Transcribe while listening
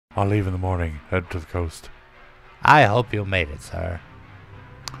I'll leave in the morning, head to the coast. I hope you made it, sir.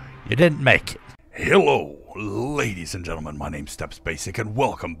 You didn't make it. Hello, ladies and gentlemen, my name's StepsBasic, and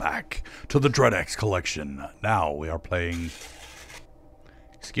welcome back to the DreadX collection. Now we are playing...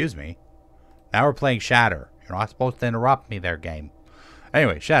 Excuse me. Now we're playing Shatter. You're not supposed to interrupt me there, game.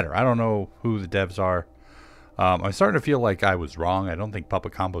 Anyway, Shatter. I don't know who the devs are. I'm starting to feel like I was wrong. I don't think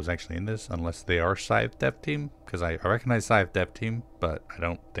Puppet Combo is actually in this, unless they are Scythe Dev Team, because I recognize Scythe Dev Team, but I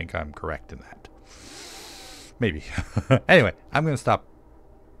don't think I'm correct in that. Maybe. Anyway, I'm going to stop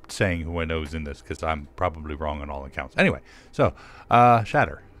saying who I know is in this, because I'm probably wrong on all accounts. Anyway, so,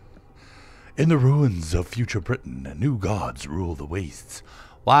 Shatter. In the ruins of future Britain, new gods rule the wastes.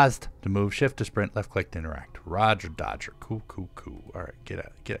 WASD to move, shift to sprint, left click to interact. Roger, Dodger. Cool. Alright, get out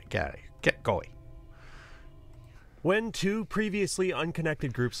of here. Get going. When two previously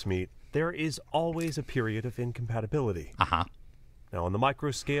unconnected groups meet, there is always a period of incompatibility. Now, on the micro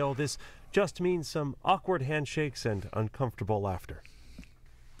scale, this just means some awkward handshakes and uncomfortable laughter.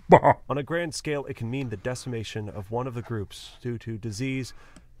 On a grand scale, it can mean the decimation of one of the groups due to disease,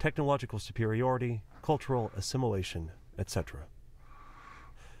 technological superiority, cultural assimilation, etc.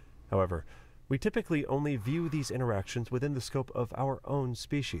 However, we typically only view these interactions within the scope of our own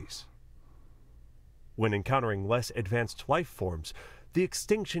species. When encountering less advanced life forms, the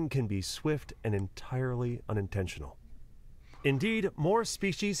extinction can be swift and entirely unintentional. Indeed, more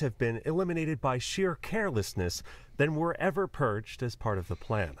species have been eliminated by sheer carelessness than were ever purged as part of the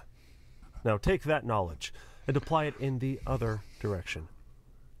plan. Now take that knowledge and apply it in the other direction.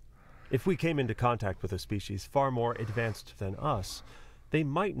 If we came into contact with a species far more advanced than us, they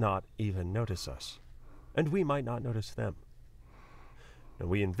might not even notice us, and we might not notice them. And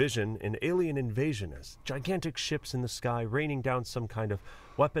we envision an alien invasion as gigantic ships in the sky raining down some kind of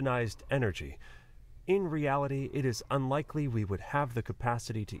weaponized energy. In reality, it is unlikely we would have the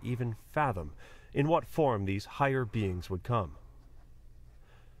capacity to even fathom in what form these higher beings would come.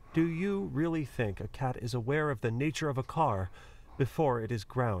 Do you really think a cat is aware of the nature of a car before it is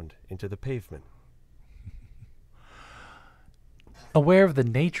ground into the pavement? Aware of the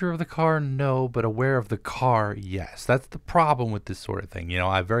nature of the car, no, but aware of the car, yes. That's the problem with this sort of thing. You know,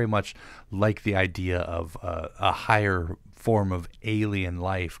 I very much like the idea of a higher form of alien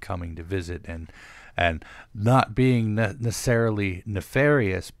life coming to visit and not being necessarily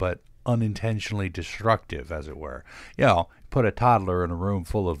nefarious, but unintentionally destructive, as it were. You know, put a toddler in a room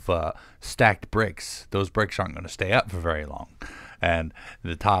full of stacked bricks. Those bricks aren't going to stay up for very long. And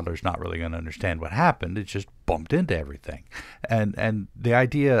the toddler's not really going to understand what happened. It just bumped into everything. And the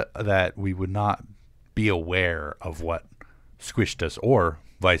idea that we would not be aware of what squished us, or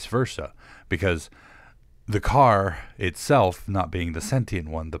vice versa, because the car itself, not being the sentient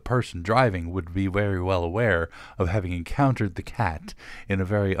one, the person driving would be very well aware of having encountered the cat in a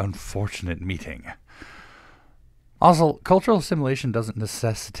very unfortunate meeting. Also, cultural assimilation doesn't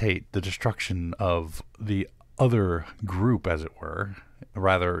necessitate the destruction of the other group, as it were.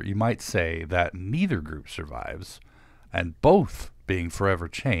 Rather, you might say that neither group survives, and both, being forever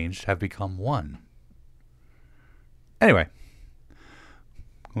changed, have become one. Anyway,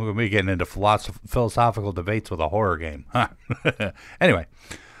 we're going to be getting into philosophical debates with a horror game. Huh? Anyway,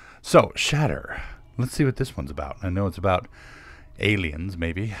 so, Shatter. Let's see what this one's about. I know it's about aliens,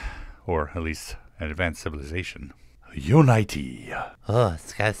 maybe, or at least an advanced civilization. Unity. Oh,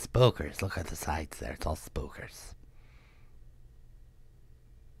 it's got spookers. Look at the sides there. It's all spookers.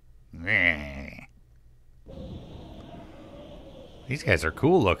 These guys are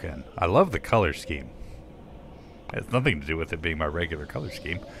cool looking. I love the color scheme. It has nothing to do with it being my regular color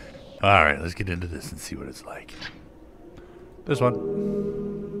scheme. Alright, let's get into this and see what it's like. This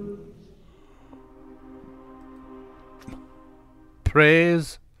one.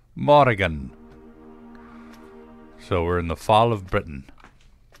 Praise Morrigan. So we're in the fall of Britain.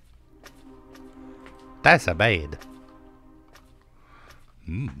 That's a bad.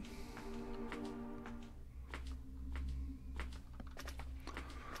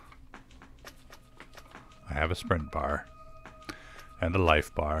 I have a sprint bar. And a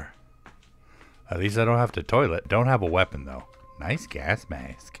life bar. At least I don't have to toilet. Don't have a weapon, though. Nice gas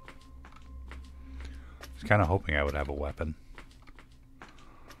mask. I was kind of hoping I would have a weapon.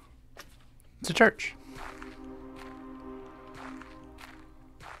 It's a church.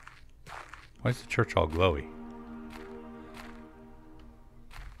 Why is the church all glowy?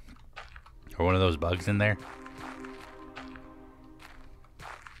 Are one of those bugs in there?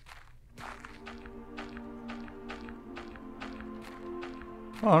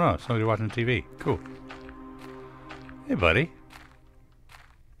 Oh no, somebody watching TV. Cool. Hey buddy.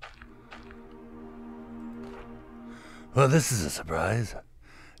 Well, this is a surprise.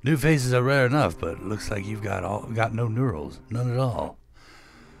 New faces are rare enough, but it looks like you've got no neurals. None at all.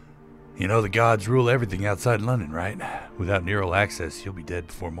 You know the gods rule everything outside London, right? Without neural access, you'll be dead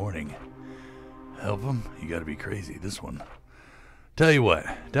before morning. Help them? You gotta be crazy, this one. Tell you what,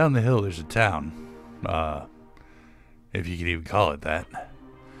 down the hill there's a town. If you could even call it that.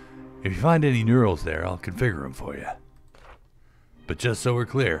 If you find any neurals there, I'll configure them for you. But just so we're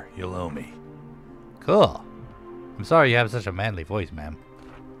clear, you'll owe me. Cool. I'm sorry you have such a manly voice, ma'am.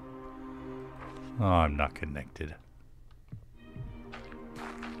 Oh, I'm not connected.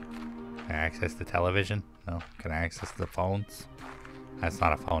 Can I access the television? No. Can I access the phones? That's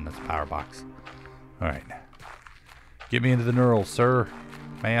not a phone, that's a power box. Alright. Get me into the neural, sir.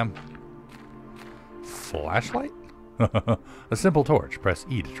 Ma'am. Flashlight? A simple torch. Press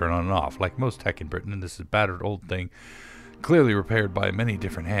E to turn on and off. Like most tech in Britain, and this is a battered old thing, clearly repaired by many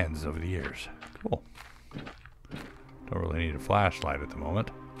different hands over the years. Cool. Don't really need a flashlight at the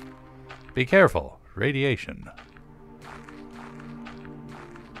moment. Be careful. Radiation.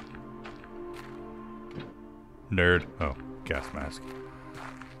 Nerd. Oh, gas mask.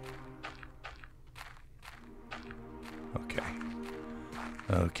 Okay.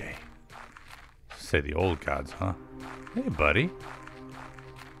 Okay. Say the old gods, huh? Hey, buddy.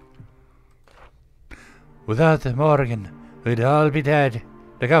 Without the Morgan, we'd all be dead.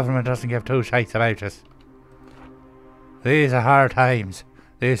 The government doesn't give two shites about us. These are hard times.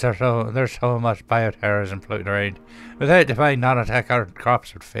 There's so much bioterrorism floating around. Without divine non-attack, our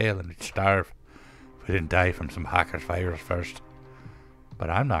crops would fail and we'd starve. If we didn't die from some hacker's virus first.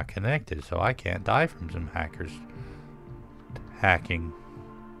 But I'm not connected, so I can't die from some hacker's hacking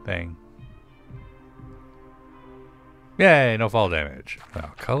thing. Yay, no fall damage.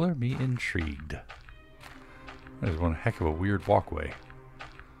 Well, color me intrigued. There's one heck of a weird walkway.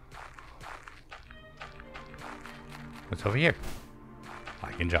 What's over here?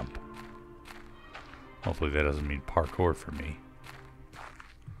 I can jump. Hopefully that doesn't mean parkour for me.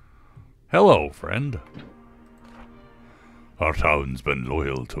 Hello, friend. Our town's been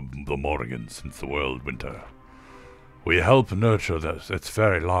loyal to the Morgans since the world winter. We help nurture its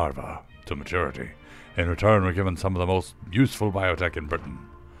very larva to maturity. In return, we're given some of the most useful biotech in Britain.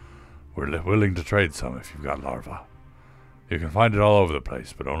 We're willing to trade some if you've got larva. You can find it all over the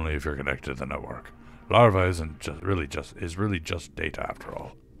place, but only if you're connected to the network. Larva is really just data after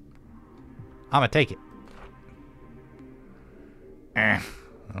all. I'ma take it. I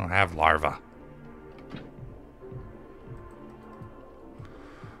don't have larva.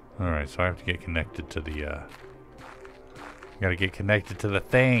 Alright, so I have to get connected to the gotta get connected to the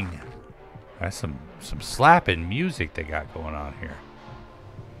thing. That's some slapping music they got going on here.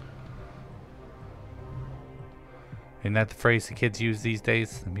 Isn't that the phrase the kids use these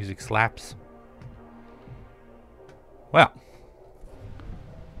days? The music slaps. Well,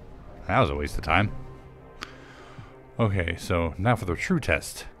 that was a waste of time. Okay, so now for the true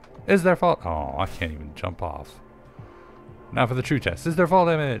test. Is there fall? Oh, I can't even jump off. Now for the true test. Is there fall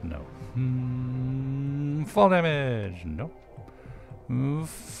damage? No. Fall damage? No.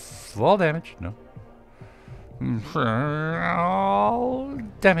 Fall damage? No.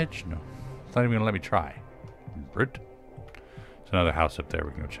 Damage? No. It's not even gonna let me try. There's another house up there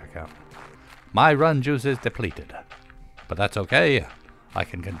we can go check out. My run juice is depleted. But that's okay. I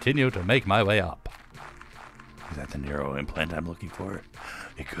can continue to make my way up. Is that the neuro implant I'm looking for?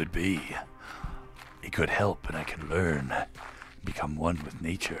 It could be. It could help and I can learn. Become one with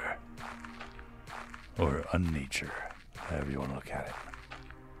nature. Or unnature. However you want to look at it.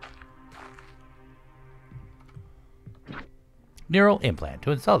 Neural implant.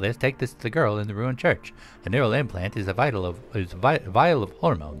 To install this, take this to the girl in the ruined church. The neural implant is a vial of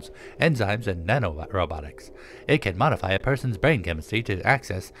hormones, enzymes, and nanorobotics. It can modify a person's brain chemistry to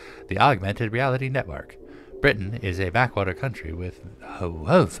access the augmented reality network. Britain is a backwater country with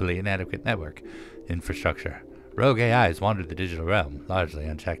woefully inadequate network infrastructure. Rogue AIs wander the digital realm, largely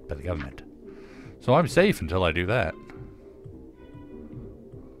unchecked by the government. So I'm safe until I do that.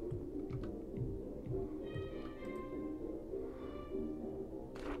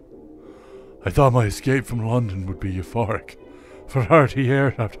 I thought my escape from London would be euphoric. For 30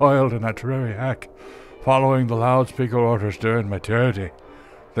 years I've toiled in that dreary hack, following the loudspeaker orders during my tyranny.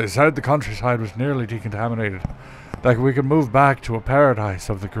 They said the countryside was nearly decontaminated, that we could move back to a paradise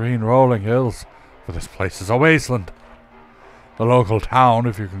of the green rolling hills, for this place is a wasteland. The local town,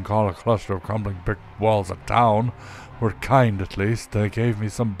 if you can call a cluster of crumbling brick walls a town, were kind at least. They gave me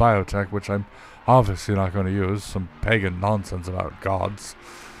some biotech, which I'm obviously not going to use, some pagan nonsense about gods.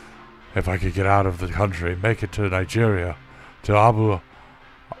 If I could get out of the country, make it to Nigeria, to Abuja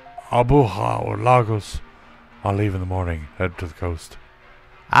or Lagos, I'll leave in the morning, head to the coast.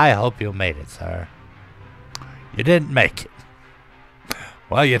 I hope you made it, sir. You didn't make it.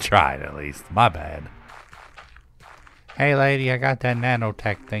 Well, you tried at least. My bad. Hey, lady, I got that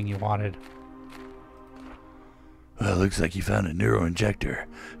nanotech thing you wanted. Well, looks like you found a neuroinjector.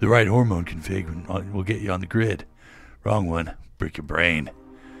 The right hormone config will get you on the grid. Wrong one. Break your brain.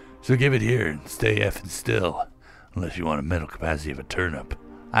 So give it here and stay effing still. Unless you want a mental capacity of a turnip.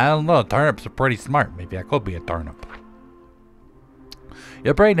 I don't know. Turnips are pretty smart. Maybe I could be a turnip.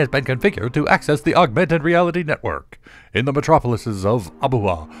 Your brain has been configured to access the augmented reality network. In the metropolises of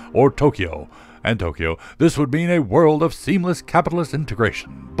Abuja or Tokyo, this would mean a world of seamless capitalist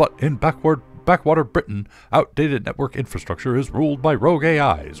integration. But in backwater Britain, outdated network infrastructure is ruled by rogue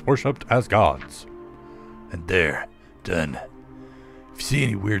AIs, worshipped as gods. And there, done. If you see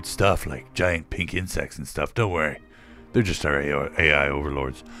any weird stuff like giant pink insects and stuff, don't worry. They're just our AI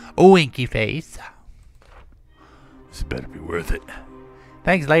overlords. Oh, winky face. This better be worth it.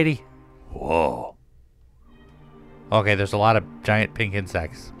 Thanks, lady. Whoa. Okay, there's a lot of giant pink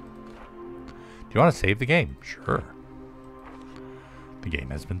insects. Do you want to save the game? Sure. The game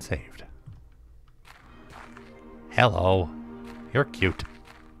has been saved. Hello. You're cute.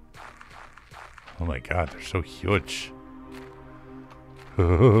 Oh my god, they're so huge.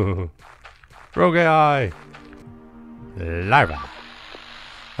 Rogue AI. Larva.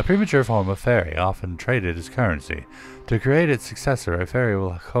 A premature form of fairy, often traded as currency. To create its successor, a fairy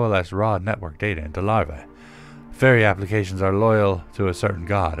will coalesce raw network data into larvae. Fairy applications are loyal to a certain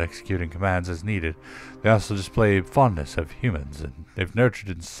god, executing commands as needed. They also display fondness of humans, and if nurtured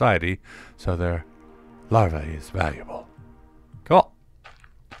in society, so their larva is valuable. Cool.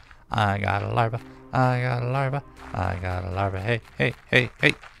 I got a larva. I got a larva. I got a larva. Hey, hey, hey,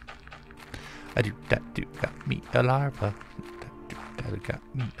 hey. I do that. Do got me a larva. That got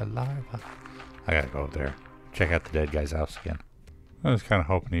me a larva. I gotta go up there. Check out the dead guy's house again. I was kind of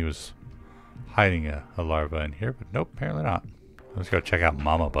hoping he was hiding a larva in here, but nope, apparently not. Let's go check out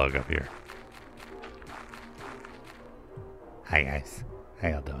Mama Bug up here. Hi guys, how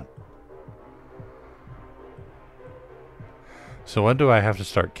y'all doing? So when do I have to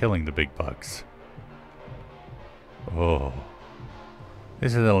start killing the big bugs? Oh,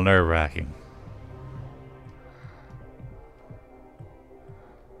 this is a little nerve-wracking.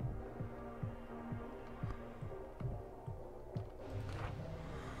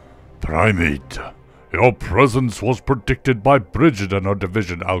 Primate, your presence was predicted by Bridget and her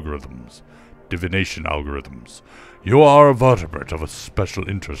divination algorithms. You are a vertebrate of a special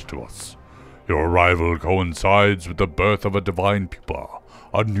interest to us. Your arrival coincides with the birth of a divine pupa,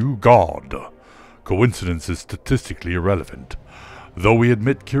 a new god. Coincidence is statistically irrelevant, though we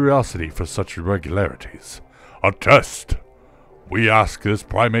admit curiosity for such irregularities. A test. We ask this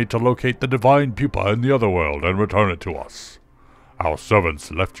primate to locate the divine pupa in the other world and return it to us. Our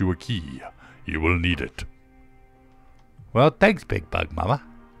servants left you a key. You will need it. Well, thanks, Big Bug Mama.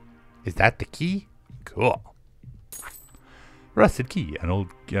 Is that the key? Cool. Rusted key, an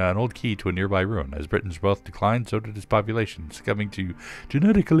old key to a nearby ruin. As Britain's wealth declined, so did its population, succumbing to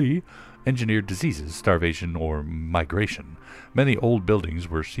genetically engineered diseases, starvation, or migration. Many old buildings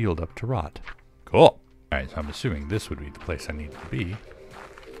were sealed up to rot. Cool. Alright, so I'm assuming this would be the place I need to be.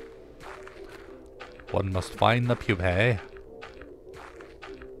 One must find the pupae.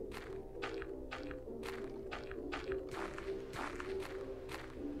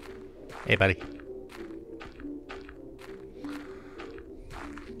 Hey, buddy.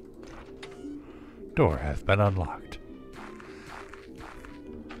 Door hath been unlocked.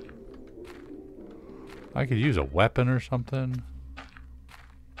 I could use a weapon or something.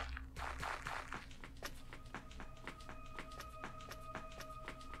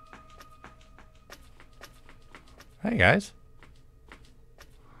 Hey, guys.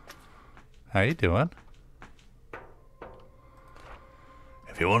 How you doing?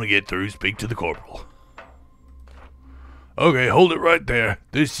 If you want to get through, speak to the corporal. Okay, hold it right there.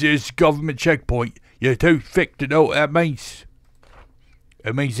 This is government checkpoint. You're too thick to know what that means.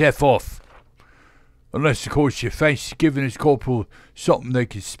 It means F off. Unless, of course, you fancy giving this corporal something they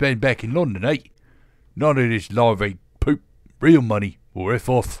can spend back in London, eh? None of this larvae poop. Real money or F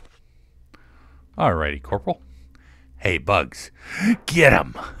off. Alrighty, Corporal. Hey, Bugs. Get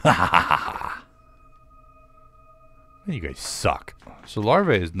 'em! Ha ha ha ha! You guys suck. So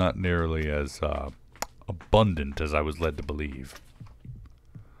larvae is not nearly as abundant as I was led to believe.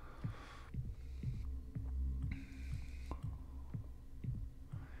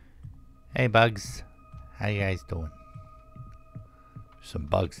 Hey Bugs, how you guys doing? Some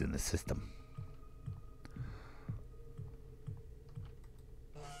bugs in the system.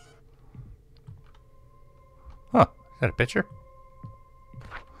 Huh, is that a picture?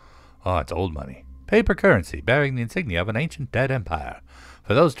 Oh, it's old money. Paper currency bearing the insignia of an ancient dead empire.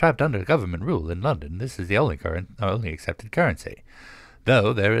 For those trapped under government rule in London, this is the only accepted currency.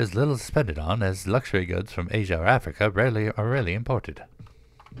 Though there is little to spend it on, as luxury goods from Asia or Africa are rarely imported.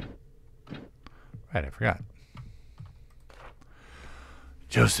 Right, I forgot.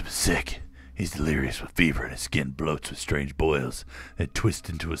 Joseph is sick. He's delirious with fever, and his skin bloats with strange boils that twist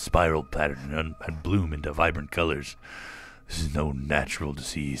into a spiral pattern and bloom into vibrant colors. This is no natural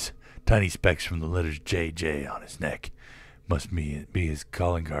disease. Tiny specks from the letters JJ on his neck must be his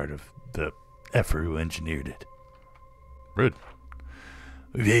calling card of the effer who engineered it. Rude.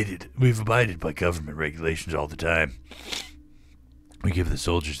 We've abided by government regulations all the time. We give the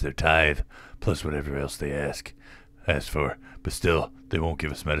soldiers their tithe, plus whatever else they ask for, but still, they won't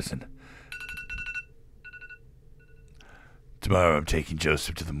give us medicine. Tomorrow I'm taking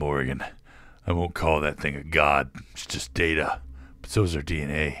Joseph to the Morgan. I won't call that thing a god, it's just data. But so's our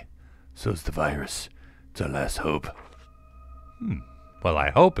DNA. So's the virus. It's our last hope. Well, I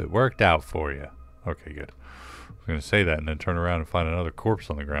hope it worked out for you. Okay, good. I was going to say that and then turn around and find another corpse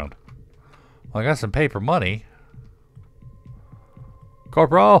on the ground. Well, I got some paper money.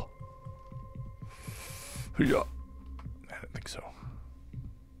 Corporal! Yeah. I don't think so.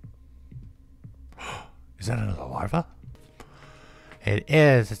 Is that another larva? It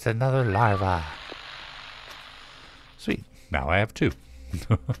is. It's another larva. Sweet. Now I have 2.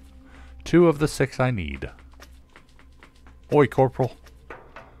 2 of the 6 I need. Oi, Corporal.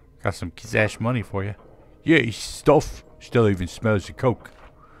 Got some Kizash money for you. Yeah, stuff. Still even smells of coke.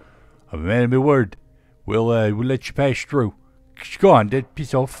 I'm a man of my word. We'll let you pass through. Go on, Dad.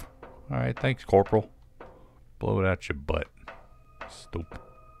 Piss off. Alright, thanks, Corporal. Blow it out your butt. Stupid.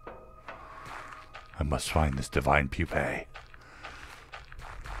 I must find this divine pupae.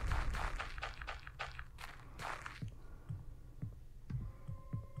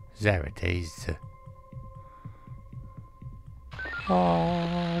 Zarates.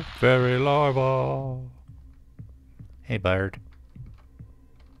 Oh, fairy larva. Hey, bird.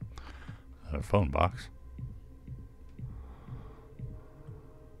 A phone box.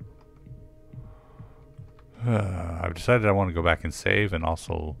 I've decided I want to go back and save and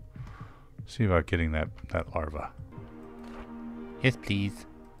also see about getting that larva. Yes, please.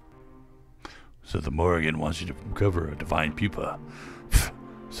 So the Morrigan wants you to recover a divine pupa.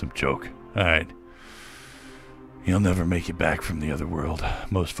 Some joke. Alright. You'll never make it back from the other world.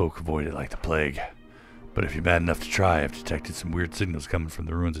 Most folk avoid it like the plague. But if you're bad enough to try, I've detected some weird signals coming from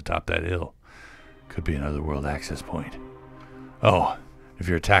the ruins atop that hill. Could be an otherworld access point. Oh, if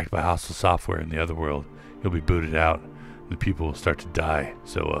you're attacked by hostile software in the otherworld, you'll be booted out. And the people will start to die,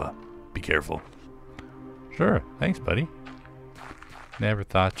 so be careful. Sure, thanks, buddy. Never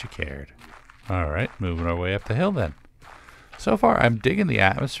thought you cared. Alright, moving our way up the hill then. So far, I'm digging the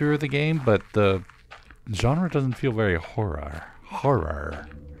atmosphere of the game, but the genre doesn't feel very horror.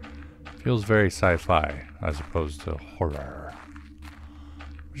 Feels very sci-fi as opposed to horror.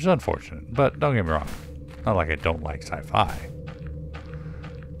 Which is unfortunate, but don't get me wrong. Not like I don't like sci-fi.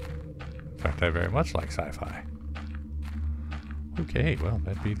 In fact, I very much like sci-fi. Okay, well,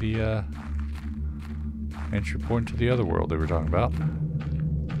 that'd be the entry point to the other world they were talking about.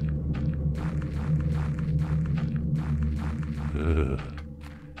 Ugh.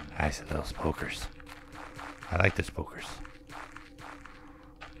 Nice little smokers. I like the smokers.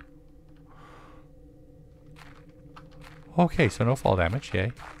 Okay, so no fall damage,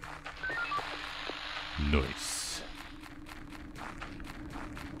 yay. Nice.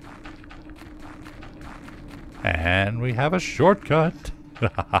 And we have a shortcut.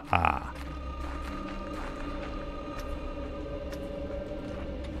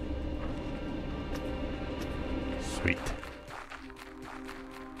 Sweet.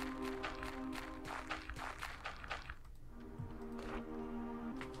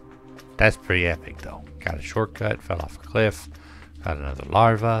 That's pretty epic, though. Got a shortcut, fell off a cliff, got another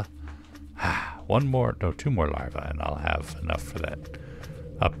larva. Two more larvae, and I'll have enough for that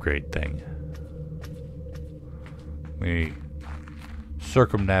upgrade thing. Let me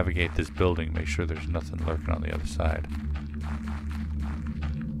circumnavigate this building, make sure there's nothing lurking on the other side.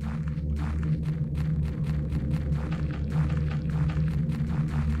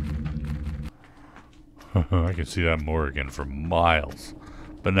 I can see that Morrigan for miles.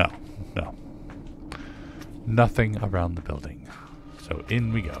 But no. Nothing around the building. So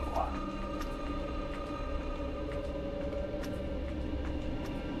in we go.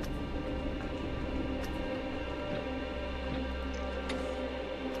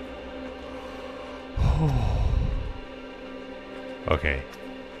 Okay.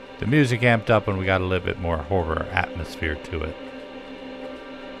 The music amped up and we got a little bit more horror atmosphere to it.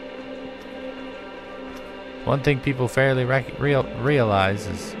 One thing people fairly realize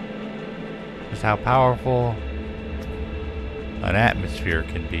is just how powerful an atmosphere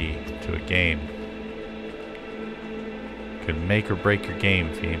can be to a game. Could make or break your game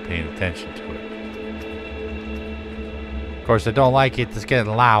if you ain't paying attention to it. Of course, I don't like it. It's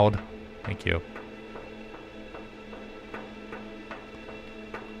getting loud. Thank you.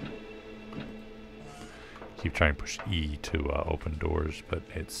 Keep trying to push E to open doors, but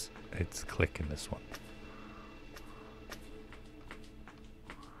it's clicking this one.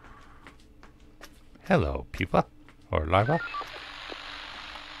 Hello, pupa or larva.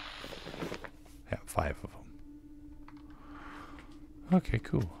 Yeah, 5 of them. Okay,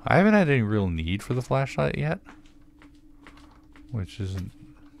 cool. I haven't had any real need for the flashlight yet, which isn't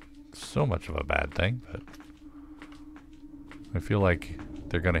so much of a bad thing, but I feel like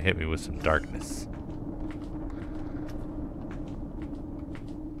they're gonna hit me with some darkness.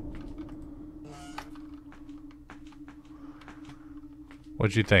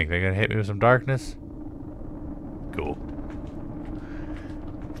 What'd you think? They're gonna hit me with some darkness? Cool.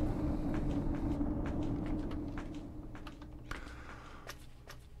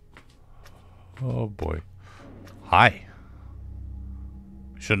 Oh boy. Hi.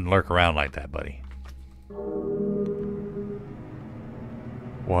 Shouldn't lurk around like that, buddy.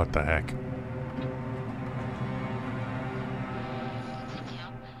 What the heck?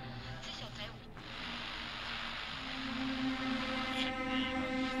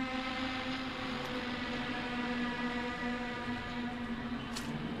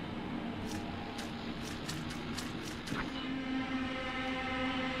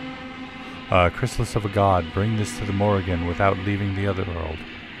 Chrysalis of a god, bring this to the Morrigan without leaving the other world.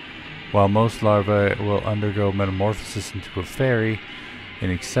 While most larvae will undergo metamorphosis into a fairy, in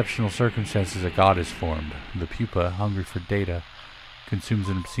exceptional circumstances a god is formed. The pupa, hungry for data, consumes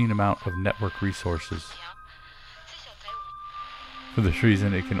an obscene amount of network resources. For this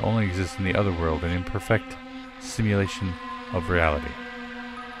reason, it can only exist in the other world, an imperfect simulation of reality.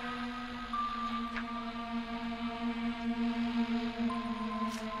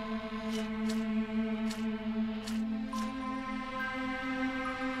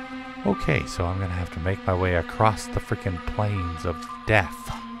 Okay, so I'm gonna have to make my way across the frickin' plains of death.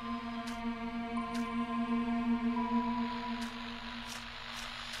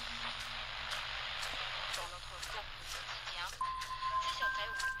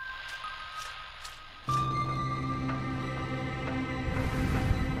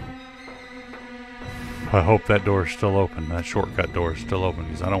 I hope that door is still open, that shortcut door is still open,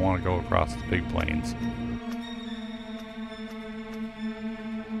 because I don't want to go across the big plains.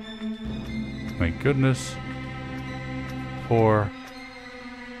 Thank goodness for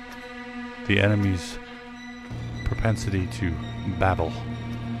the enemy's propensity to babble.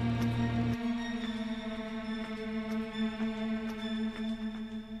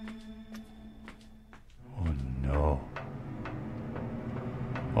 Oh no.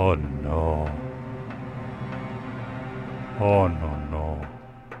 Oh no. Oh no no.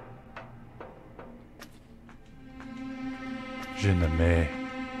 Je n'aimais.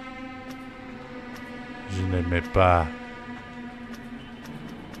 Je n'aimais pas.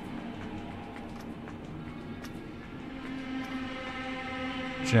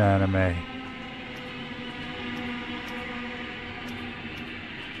 Janime.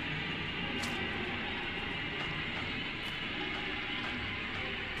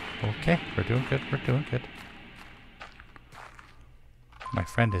 Okay, we're doing good, we're doing good. My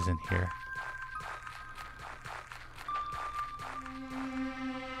friend isn't here.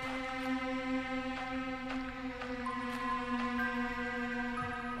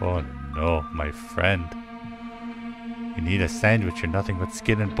 Oh no, my friend. You need a sandwich, you're nothing but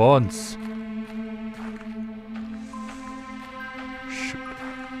skin and bones. Shoot.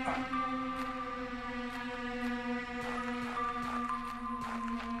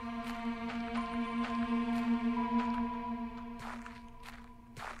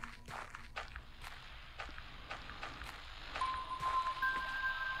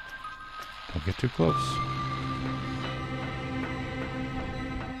 Don't get too close.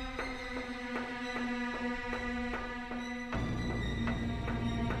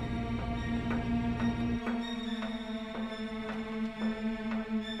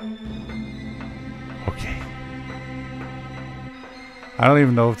 I don't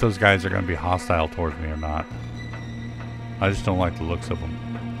even know if those guys are going to be hostile towards me or not. I just don't like the looks of them.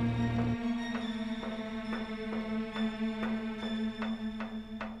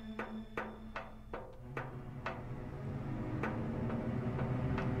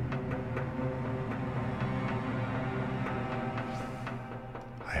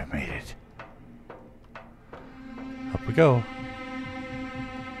 I have made it. Up we go.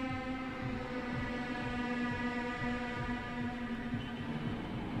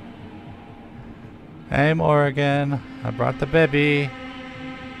 Hey, Morgan. I brought the baby.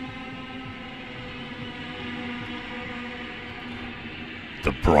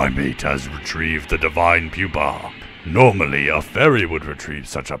 The primate has retrieved the divine pupa. Normally, a fairy would retrieve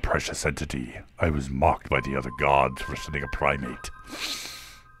such a precious entity. I was mocked by the other gods for sending a primate.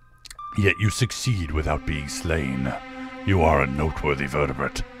 Yet you succeed without being slain. You are a noteworthy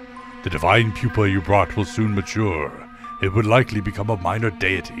vertebrate. The divine pupa you brought will soon mature. It would likely become a minor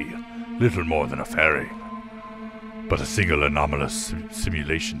deity, little more than a fairy. But a single anomalous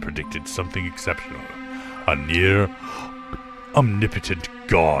simulation predicted something exceptional. A near omnipotent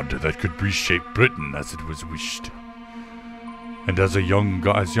god that could reshape Britain as it was wished. And as young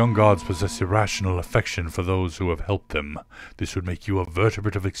gods possess irrational affection for those who have helped them, this would make you a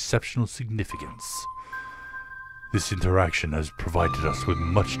vertebrate of exceptional significance. This interaction has provided us with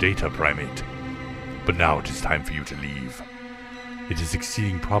much data, primate. But now it is time for you to leave. It is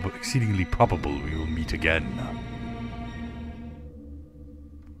exceedingly probable we will meet again.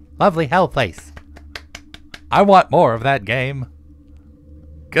 Lovely hell place. I want more of that game.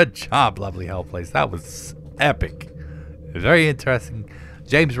 Good job, Lovely Hell Place. That was epic. Very interesting.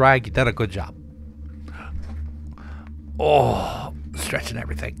 James Ragg, you done a good job. Oh, stretching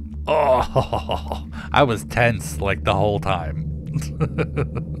everything. Oh, I was tense like the whole time.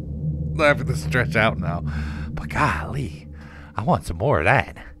 I have to stretch out now. But golly, I want some more of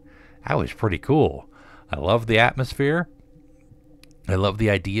that. That was pretty cool. I love the atmosphere. I love the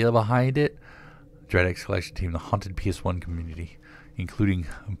idea behind it. DreadX Collection Team, the haunted PS1 community, including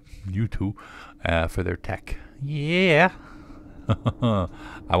you two, for their tech. Yeah.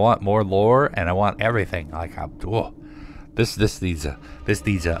 I want more lore, and I want everything. Like, this needs an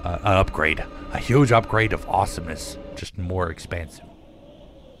upgrade, a huge upgrade of awesomeness, just more expansive.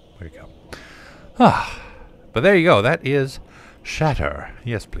 There you go. But there you go. That is Shatter.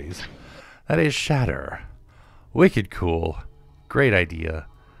 Yes, please. That is Shatter. Wicked cool. Great idea.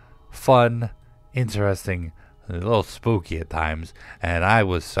 Fun. Interesting, a little spooky at times, and I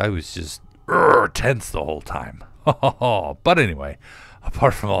was just tense the whole time. But anyway,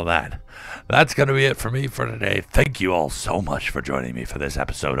 apart from all that, that's going to be it for me for today. Thank you all so much for joining me for this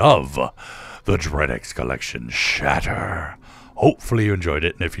episode of the DreadX Collection Shatter. Hopefully you enjoyed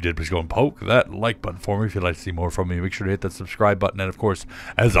it, and if you did, please go and poke that like button for me if you'd like to see more from me. Make sure to hit that subscribe button, and of course,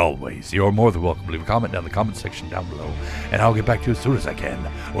 as always, you're more than welcome to leave a comment down in the comment section down below, and I'll get back to you as soon as I can,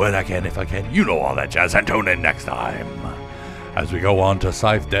 when I can, if I can, you know all that jazz, and tune in next time, as we go on to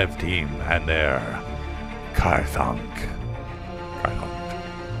Scythe Dev Team and their Karthunk.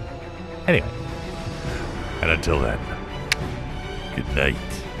 Anyway. And until then, good night.